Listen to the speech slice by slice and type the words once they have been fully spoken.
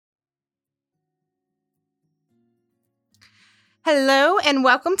Hello, and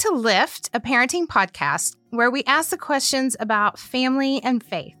welcome to Lift, a parenting podcast where we ask the questions about family and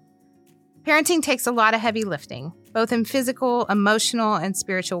faith. Parenting takes a lot of heavy lifting, both in physical, emotional, and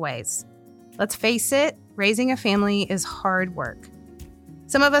spiritual ways. Let's face it, raising a family is hard work.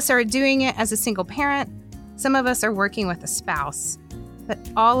 Some of us are doing it as a single parent, some of us are working with a spouse, but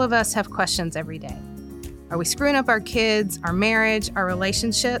all of us have questions every day. Are we screwing up our kids, our marriage, our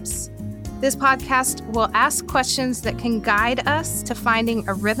relationships? This podcast will ask questions that can guide us to finding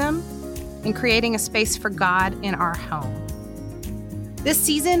a rhythm and creating a space for God in our home. This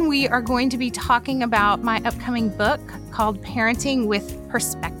season, we are going to be talking about my upcoming book called Parenting with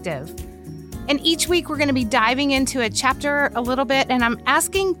Perspective. And each week, we're going to be diving into a chapter a little bit, and I'm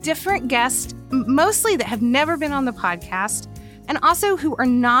asking different guests, mostly that have never been on the podcast, and also who are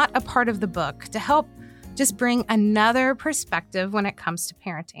not a part of the book, to help just bring another perspective when it comes to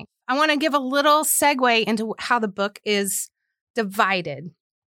parenting. I want to give a little segue into how the book is divided.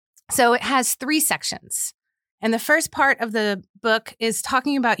 So it has 3 sections. And the first part of the book is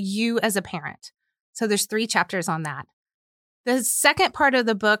talking about you as a parent. So there's 3 chapters on that. The second part of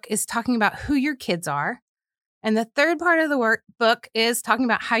the book is talking about who your kids are. And the third part of the book is talking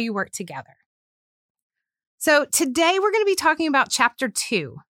about how you work together. So today we're going to be talking about chapter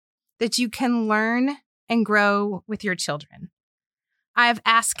 2, that you can learn and grow with your children. I've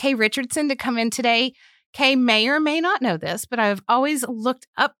asked Kay Richardson to come in today. Kay may or may not know this, but I've always looked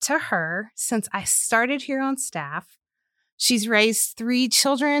up to her since I started here on staff. She's raised 3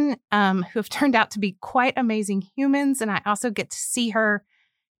 children who have turned out to be quite amazing humans, and I also get to see her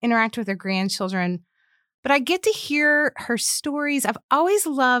interact with her grandchildren. But I get to hear her stories. I've always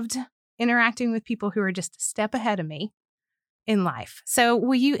loved interacting with people who are just a step ahead of me in life. So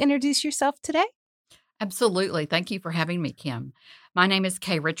will you introduce yourself today? Absolutely. Thank you for having me, Kim. My name is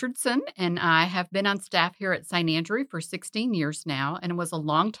Kay Richardson, and I have been on staff here at St. Andrew for 16 years now and was a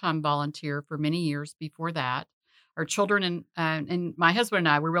longtime volunteer for many years before that. Our children and my husband and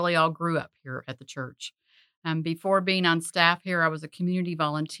I, we really all grew up here at the church. Before being on staff here, I was a community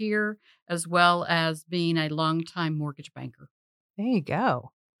volunteer as well as being a longtime mortgage banker. There you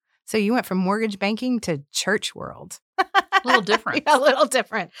go. So you went from mortgage banking to church world. A little different. Yeah, a little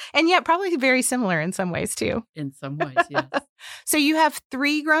different. And yet probably very similar in some ways too. In some ways, yes. So you have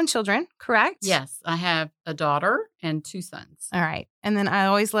 3 grown children, correct? Yes, I have a daughter and 2 sons. All right. And then I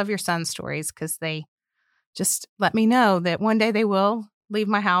always love your son's stories because they just let me know that one day they will leave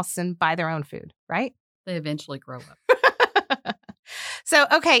my house and buy their own food, right? They eventually grow up. So,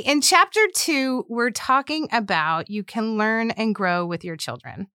 okay, in chapter 2, we're talking about you can learn and grow with your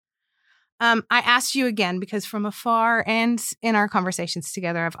children. I asked you again because from afar and in our conversations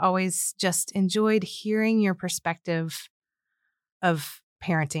together, I've always just enjoyed hearing your perspective of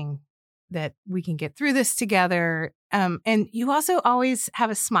parenting, that we can get through this together. And you also always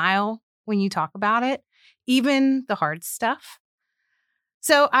have a smile when you talk about it, even the hard stuff.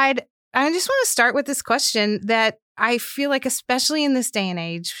 So I just want to start with this question that I feel like, especially in this day and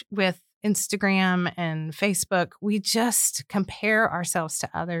age with Instagram and Facebook, we just compare ourselves to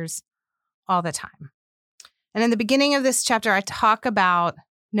others all the time. And in the beginning of this chapter, I talk about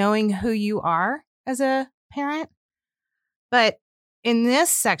knowing who you are as a parent. But in this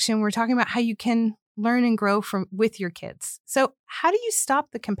section, we're talking about how you can learn and grow with your kids. So how do you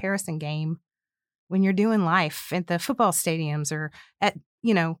stop the comparison game when you're doing life at the football stadiums or at,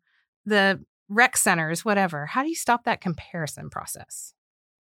 the rec centers, whatever? How do you stop that comparison process?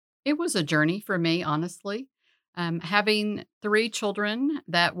 It was a journey for me, honestly. Having 3 children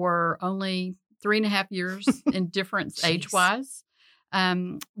that were only 3.5 years in difference age-wise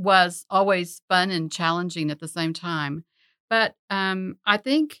was always fun and challenging at the same time. But I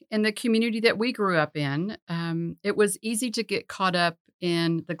think in the community that we grew up in, it was easy to get caught up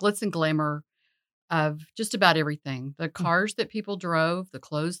in the glitz and glamour of just about everything. The cars that people drove, the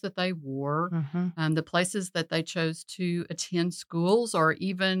clothes that they wore, the places that they chose to attend schools, or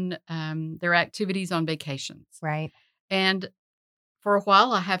even their activities on vacations. Right. And for a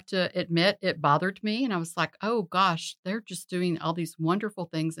while, I have to admit, it bothered me. And I was like, oh, gosh, they're just doing all these wonderful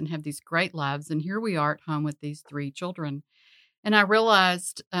things and have these great lives. And here we are at home with these 3 children. And I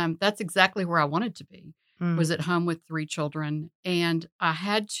realized that's exactly where I wanted to be. Was at home with 3 children. And I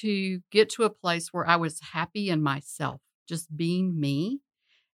had to get to a place where I was happy in myself, just being me.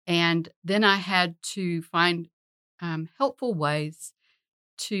 And then I had to find helpful ways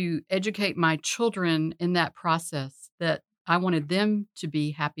to educate my children in that process, that I wanted them to be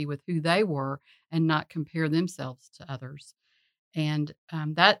happy with who they were and not compare themselves to others. And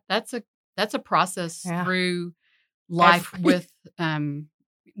that's a process through life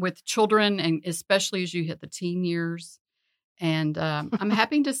with children, and especially as you hit the teen years. And I'm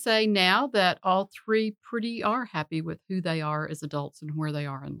happy to say now that all three pretty are happy with who they are as adults and where they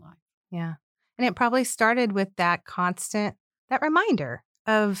are in life. Yeah. And it probably started with that reminder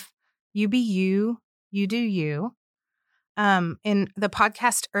of you be you, you do you. In the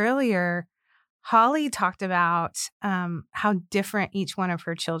podcast earlier, Holly talked about how different each one of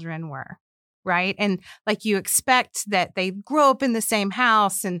her children were, right? And like you expect that they grow up in the same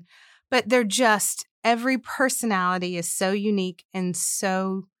house, but they're just, every personality is so unique and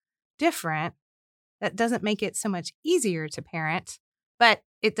so different. That doesn't make it so much easier to parent, but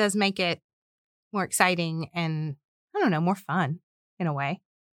it does make it more exciting and, I don't know, more fun in a way.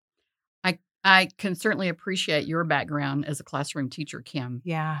 I can certainly appreciate your background as a classroom teacher, Kim.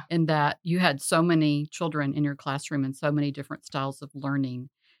 Yeah. In that you had so many children in your classroom and so many different styles of learning.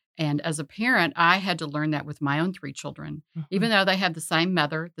 And as a parent, I had to learn that with my own three children. Mm-hmm. Even though they have the same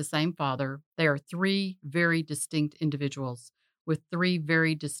mother, the same father, they are three very distinct individuals with three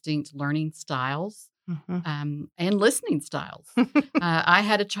very distinct learning styles. Mm-hmm. And listening styles. I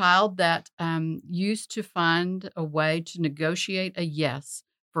had a child that used to find a way to negotiate a yes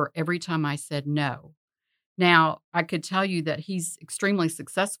for every time I said no. Now, I could tell you that he's extremely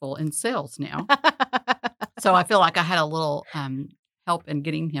successful in sales now. So I feel like I had a little help in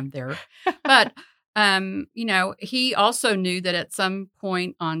getting him there. But, he also knew that at some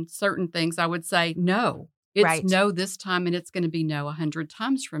point on certain things, I would say, no, it's right. no this time, and it's going to be no 100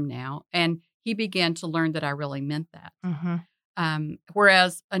 times from now. And he began to learn that I really meant that. Mm-hmm.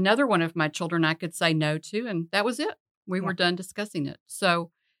 Whereas another one of my children, I could say no to, and that was it. We were done discussing it.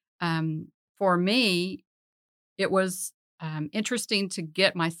 So for me, it was interesting to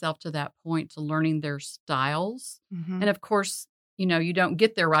get myself to that point, to learning their styles. Mm-hmm. And of course, you don't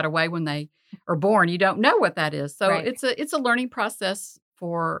get there right away when they are born. You don't know what that is. So right. It's a learning process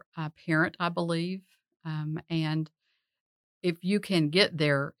for a parent, I believe. And if you can get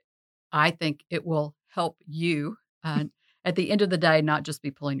there, I think it will help you at the end of the day, not just be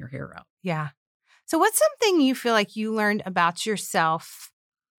pulling your hair out. Yeah. So what's something you feel like you learned about yourself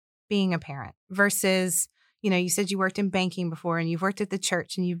being a parent versus, you said you worked in banking before and you've worked at the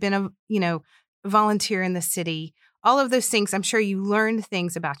church and you've been a volunteer in the city, all of those things. I'm sure you learned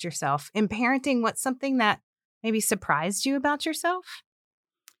things about yourself. In parenting, what's something that maybe surprised you about yourself?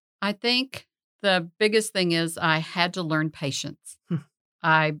 I think the biggest thing is I had to learn patience.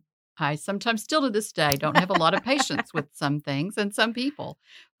 I sometimes still to this day don't have a lot of patience with some things and some people,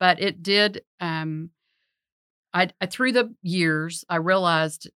 but it did. Through the years, I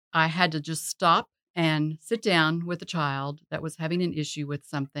realized I had to just stop and sit down with a child that was having an issue with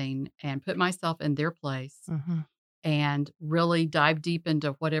something and put myself in their place and really dive deep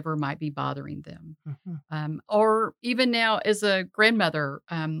into whatever might be bothering them. Or even now as a grandmother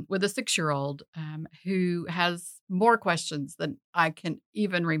with a 6-year-old who has more questions than I can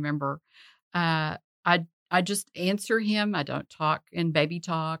even remember, I just answer him. I don't talk in baby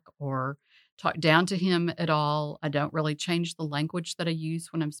talk or talk down to him at all. I don't really change the language that I use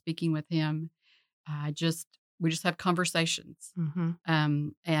when I'm speaking with him. We just have conversations.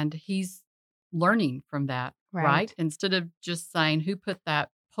 And he's learning from that, right? Instead of just saying, who put that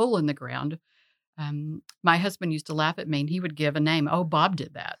pole in the ground? My husband used to laugh at me and he would give a name. Oh, Bob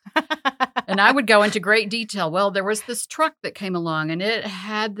did that. And I would go into great detail. Well, there was this truck that came along and it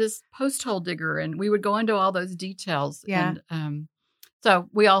had this post hole digger, and we would go into all those details. Yeah. And so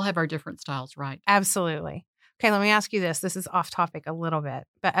we all have our different styles, right? Absolutely. Okay, let me ask you this. This is off topic a little bit,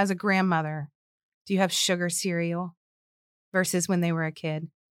 but as a grandmother, do you have sugar cereal versus when they were a kid?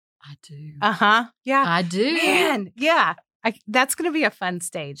 I do. Yeah. I do. Man, yeah. That's going to be a fun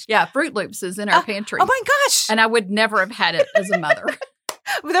stage. Yeah, Fruit Loops is in our pantry. Oh my gosh. And I would never have had it as a mother.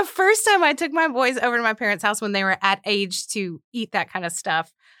 The first time I took my boys over to my parents' house when they were at age to eat that kind of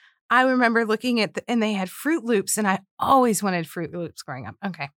stuff, I remember looking at and they had Fruit Loops, and I always wanted Fruit Loops growing up.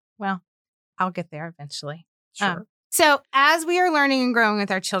 Okay, well, I'll get there eventually. Sure. So as we are learning and growing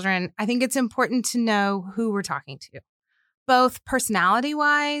with our children, I think it's important to know who we're talking to, both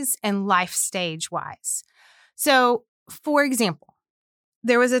personality-wise and life stage-wise. So, for example,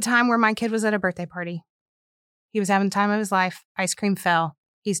 there was a time where my kid was at a birthday party. He was having the time of his life. Ice cream fell.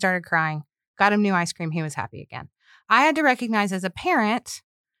 He started crying. Got him new ice cream. He was happy again. I had to recognize as a parent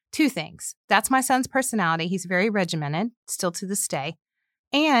 2 things. That's my son's personality. He's very regimented, still to this day.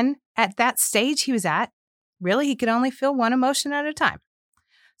 And at that stage he was at, really, he could only feel one emotion at a time.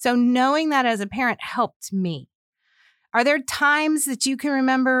 So knowing that as a parent helped me. Are there times that you can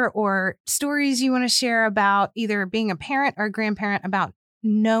remember or stories you want to share about either being a parent or a grandparent about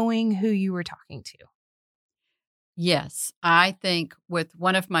knowing who you were talking to? Yes. I think with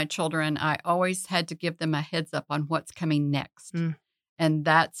one of my children, I always had to give them a heads up on what's coming next. Mm. And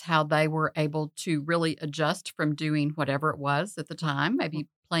that's how they were able to really adjust from doing whatever it was at the time, maybe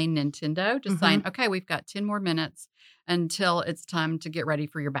playing Nintendo, just saying, okay, we've got 10 more minutes until it's time to get ready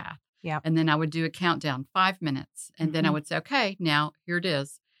for your bath. Yeah. And then I would do a countdown, 5 minutes. And then I would say, okay, now here it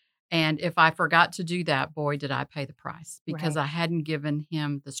is. And if I forgot to do that, boy, did I pay the price because Right. I hadn't given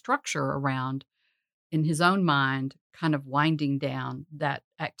him the structure around in his own mind, kind of winding down that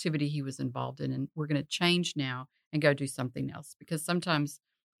activity he was involved in. And we're going to change now and go do something else. Because sometimes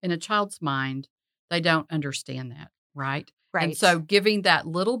in a child's mind, they don't understand that, right? And Right. so giving that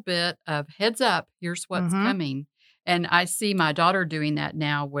little bit of heads up, here's what's coming. And I see my daughter doing that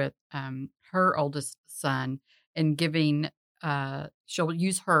now with her oldest son and giving, she'll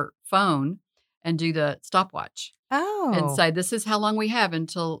use her phone and do the stopwatch and Oh, say, this is how long we have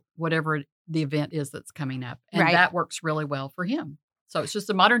until whatever the event is that's coming up. And Right. that works really well for him. So it's just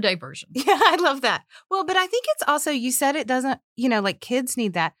a modern day version. yeah, I love that. Well, but I think it's also, you said it doesn't, like kids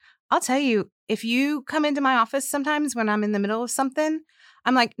need that. I'll tell you, if you come into my office sometimes when I'm in the middle of something,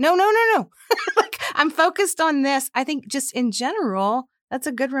 I'm like, no. Like I'm focused on this. I think just in general, that's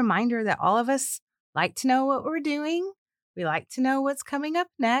a good reminder that all of us like to know what we're doing. We like to know what's coming up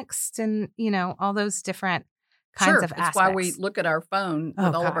next and, all those different kinds Sure. of It's aspects. why we look at our phone Oh,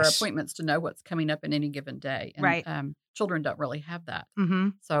 with all of our gosh. appointments to know what's coming up in any given day. And Right. Children don't really have that. Mm-hmm.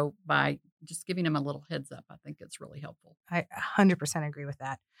 So by just giving them a little heads up, I think it's really helpful. I 100% agree with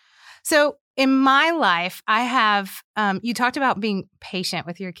that. So in my life, I have, you talked about being patient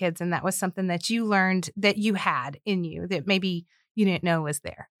with your kids, and that was something that you learned that you had in you that maybe you didn't know was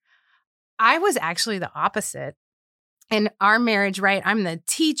there. I was actually the opposite. In our marriage, right, I'm the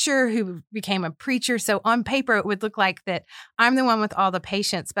teacher who became a preacher. So on paper, it would look like that I'm the one with all the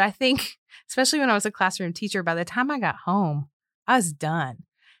patience. But I think, especially when I was a classroom teacher, by the time I got home, I was done.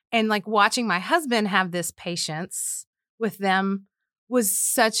 And like watching my husband have this patience with them was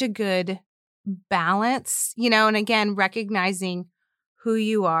such a good balance, and again, recognizing who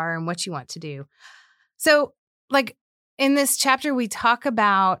you are and what you want to do. So, like in this chapter, we talk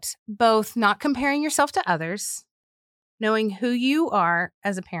about both not comparing yourself to others, knowing who you are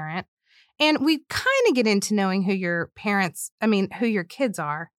as a parent. And we kind of get into knowing who your kids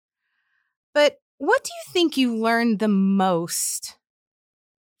are. But what do you think you learned the most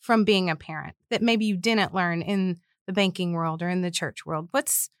from being a parent that maybe you didn't learn in the banking world or in the church world?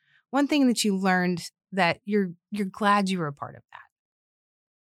 What's one thing that you learned that you're glad you were a part of that?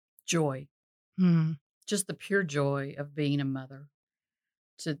 Joy. Mm. Just the pure joy of being a mother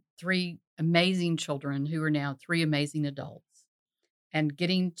to 3 amazing children who are now 3 amazing adults, and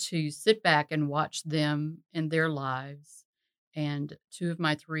getting to sit back and watch them in their lives. And 2 of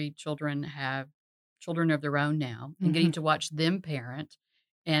my 3 children have children of their own now, and getting to watch them parent.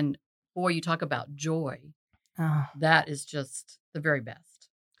 And boy, you talk about joy. Oh. That is just the very best,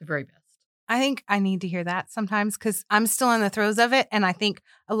 the very best. I think I need to hear that sometimes because I'm still in the throes of it. And I think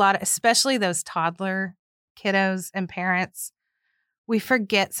a lot, especially those toddler kiddos and parents, we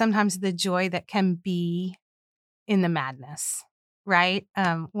forget sometimes the joy that can be in the madness, right?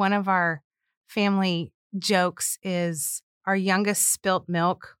 One of our family jokes is our youngest spilt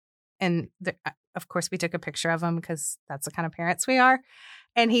milk. And of course, we took a picture of him because that's the kind of parents we are.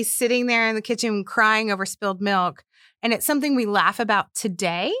 And he's sitting there in the kitchen crying over spilled milk. And it's something we laugh about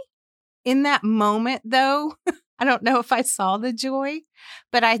today. In that moment, though, I don't know if I saw the joy,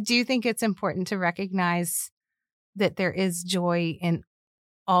 but I do think it's important to recognize that there is joy in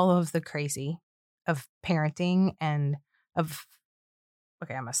all of the crazy of parenting and of,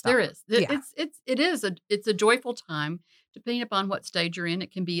 okay, I must stop. There is. Yeah. It's a joyful time. Depending upon what stage you're in,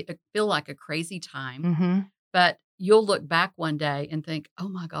 it can feel like a crazy time. Mm-hmm. But you'll look back one day and think, oh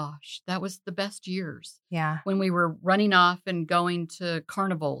my gosh, that was the best years. Yeah. When we were running off and going to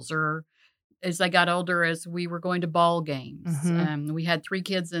carnivals, or as they got older, as we were going to ball games. Mm-hmm. We had 3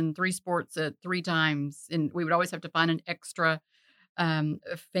 kids in 3 sports at 3 times, and we would always have to find an extra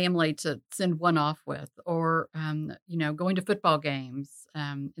family to send one off with, or, going to football games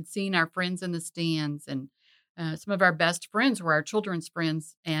and seeing our friends in the stands. And some of our best friends were our children's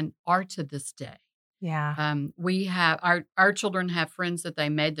friends and are to this day. Yeah. We have our children have friends that they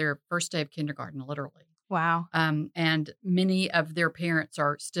made their first day of kindergarten, literally. Wow. And many of their parents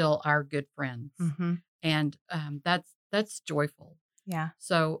are still our good friends. Mm-hmm. And that's joyful. Yeah.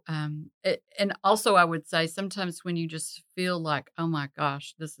 So, and also I would say sometimes when you just feel like, oh my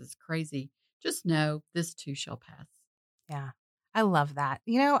gosh, this is crazy, just know this too shall pass. Yeah. I love that.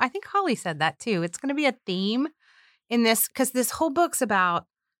 I think Holly said that too. It's going to be a theme in this because this whole book's about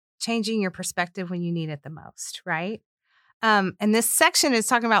changing your perspective when you need it the most, right? And this section is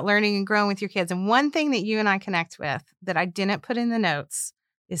talking about learning and growing with your kids. And one thing that you and I connect with that I didn't put in the notes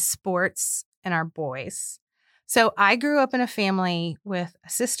is sports and our boys. So I grew up in a family with a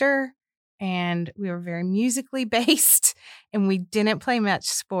sister, and we were very musically based, and we didn't play much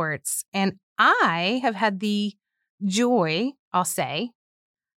sports. And I have had the joy, I'll say,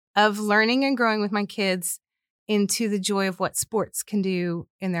 of learning and growing with my kids into the joy of what sports can do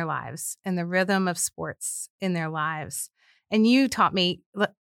in their lives and the rhythm of sports in their lives. And you taught me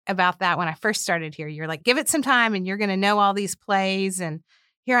about that when I first started here. You're like, give it some time and you're going to know all these plays. And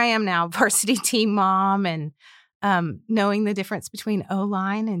here I am now, varsity team mom, and knowing the difference between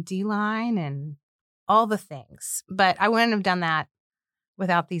O-line and D-line and all the things. But I wouldn't have done that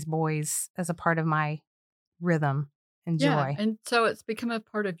without these boys as a part of my rhythm and joy. Yeah, and so it's become a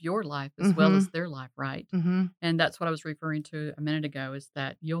part of your life as well as their life, right? Mm-hmm. And that's what I was referring to a minute ago, is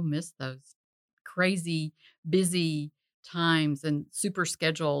that you'll miss those crazy, busy times and super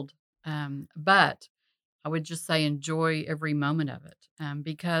scheduled. But I would just say enjoy every moment of it,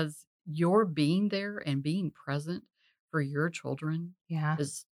 because you're being there and being present for your children Yeah.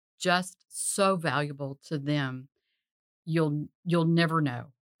 is just so valuable to them. You'll never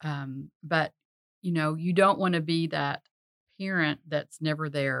know. But you don't want to be that parent that's never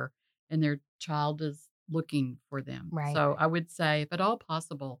there and their child is looking for them. Right. So I would say, if at all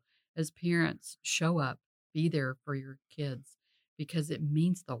possible, as parents, show up, be there for your kids, because it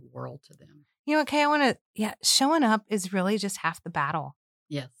means the world to them. You know, okay, showing up is really just half the battle.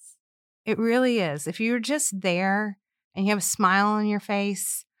 Yes. It really is. If you're just there and you have a smile on your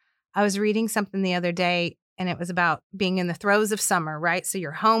face. I was reading something the other day, and it was about being in the throes of summer, right? So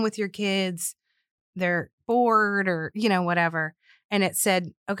you're home with your kids, they're bored or, whatever. And it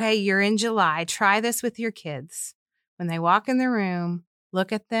said, okay, you're in July. Try this with your kids. When they walk in the room,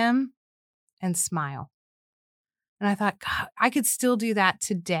 look at them and smile. And I thought, God, I could still do that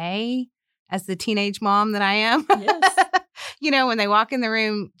today as the teenage mom that I am. Yes. When they walk in the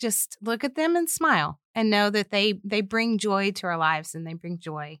room, just look at them and smile and know that they bring joy to our lives and they bring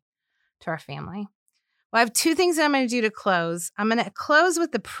joy to our family. Well, I have two things that I'm going to do to close. I'm going to close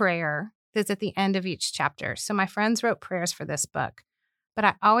with the prayer that's at the end of each chapter. So my friends wrote prayers for this book, but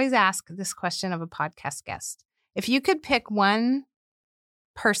I always ask this question of a podcast guest. If you could pick one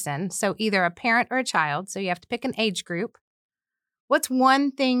person, so either a parent or a child, so you have to pick an age group, what's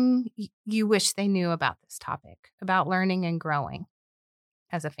one thing you wish they knew about this topic, about learning and growing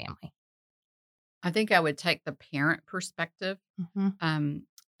as a family? I think I would take the parent perspective. Mm-hmm.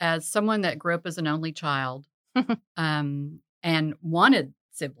 As someone that grew up as an only child and wanted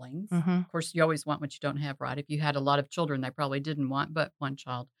siblings. Mm-hmm. Of course, you always want what you don't have, right? If you had a lot of children, they probably didn't want but one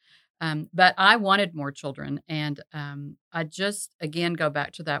child. But I wanted more children. And I just, again, go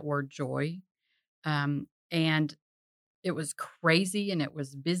back to that word joy. And it was crazy and it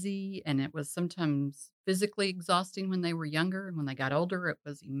was busy and it was sometimes physically exhausting when they were younger. And when they got older, it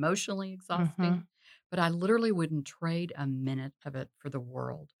was emotionally exhausting. Mm-hmm. But I literally wouldn't trade a minute of it for the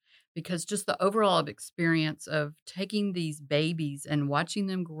world, because just the overall experience of taking these babies and watching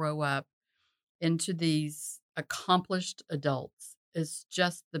them grow up into these accomplished adults is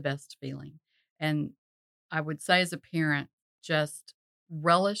just the best feeling. And I would say, as a parent, just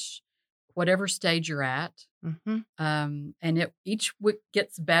relish whatever stage you're at. Mm-hmm. And each week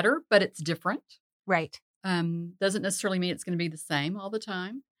gets better, but it's different. Right. Doesn't necessarily mean it's going to be the same all the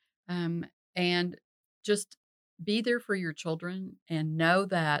time. And just be there for your children and know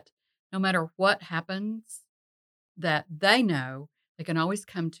that no matter what happens, that they know they can always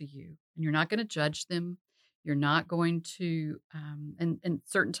come to you, and you're not going to judge them. You're not going to, and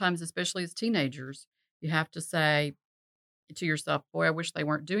certain times, especially as teenagers, you have to say to yourself, boy, I wish they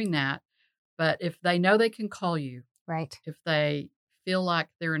weren't doing that. But if they know they can call you, right, if they feel like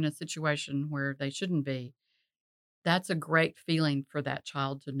they're in a situation where they shouldn't be, that's a great feeling for that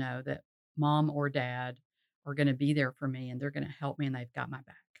child to know that mom or dad are going to be there for me and they're going to help me and they've got my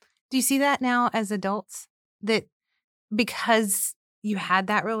back. Do you see that now as adults, that because you had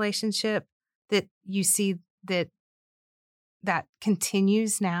that relationship, that you see that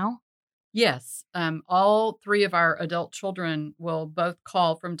continues now? Yes. All three of our adult children will both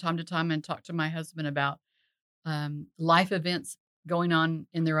call from time to time and talk to my husband about life events going on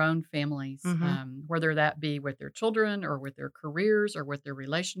in their own families, whether that be with their children or with their careers or with their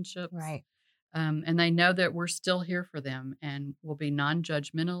relationships. Right. And they know that we're still here for them and we'll be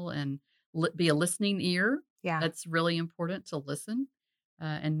non-judgmental and be a listening ear. Yeah. That's really important, to listen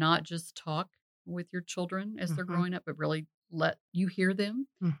and not just talk with your children as they're growing up, but really let you hear them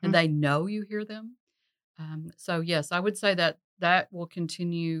and they know you hear them. So yes, I would say that that will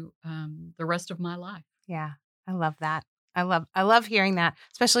continue the rest of my life. Yeah, I love that. I love hearing that,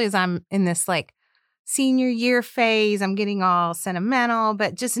 especially as I'm in this like senior year phase. I'm getting all sentimental,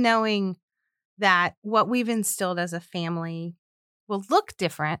 but just knowing that what we've instilled as a family will look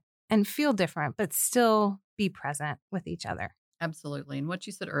different and feel different, but still be present with each other. Absolutely. And what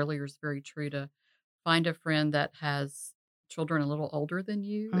you said earlier is very true, to find a friend that has children a little older than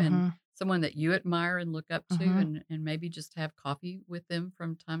you and someone that you admire and look up to, and maybe just have coffee with them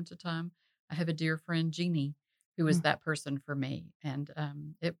from time to time. I have a dear friend, Jeannie, who was that person for me. And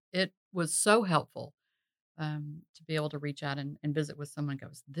it was so helpful to be able to reach out and visit with someone who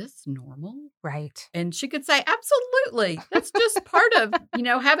goes, "This normal?" Right. And she could say, "Absolutely. That's just part of,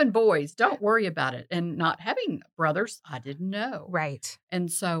 having boys. Don't worry about it." And not having brothers, I didn't know. Right.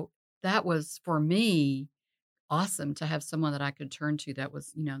 And so that was, for me, awesome to have someone that I could turn to that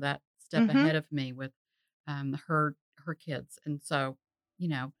was, that step ahead of me with her kids. And so,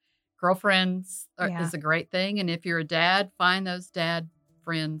 girlfriends is a great thing. And if you're a dad, find those dad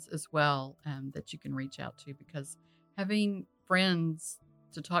friends as well that you can reach out to, because having friends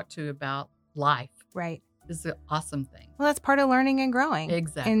to talk to about life is an awesome thing. Well, that's part of learning and growing.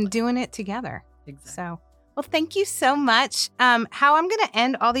 Exactly. And doing it together. Exactly. So, well, thank you so much. How I'm going to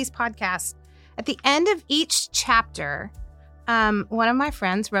end all these podcasts, at the end of each chapter, one of my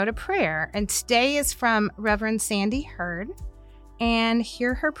friends wrote a prayer, and today is from Reverend Sandy Hurd. And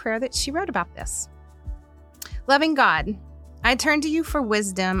hear her prayer that she wrote about this. Loving God, I turn to you for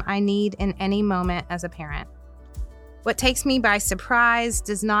wisdom I need in any moment as a parent. What takes me by surprise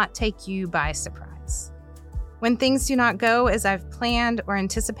does not take you by surprise. When things do not go as I've planned or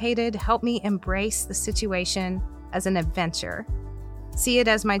anticipated, help me embrace the situation as an adventure. See it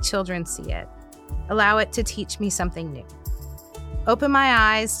as my children see it. Allow it to teach me something new. Open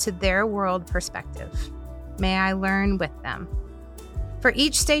my eyes to their world perspective. May I learn with them. For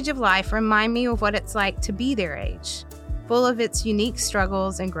each stage of life, remind me of what it's like to be their age, full of its unique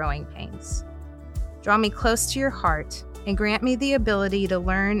struggles and growing pains. Draw me close to your heart and grant me the ability to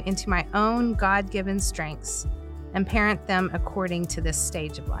learn into my own God-given strengths and parent them according to this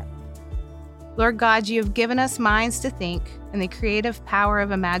stage of life. Lord God, you have given us minds to think and the creative power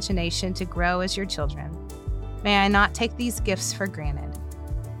of imagination to grow as your children. May I not take these gifts for granted.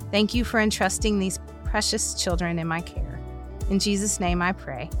 Thank you for entrusting these precious children in my care. In Jesus' name I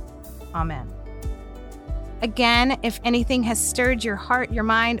pray. Amen. Again, if anything has stirred your heart, your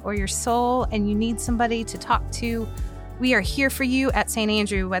mind, or your soul, and you need somebody to talk to, we are here for you at St.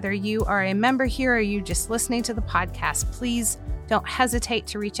 Andrew. Whether you are a member here or you just listening to the podcast, please don't hesitate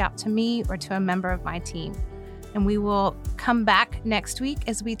to reach out to me or to a member of my team. And we will come back next week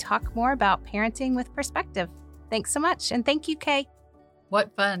as we talk more about parenting with perspective. Thanks so much. And thank you, Kay.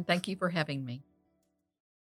 What fun. Thank you for having me.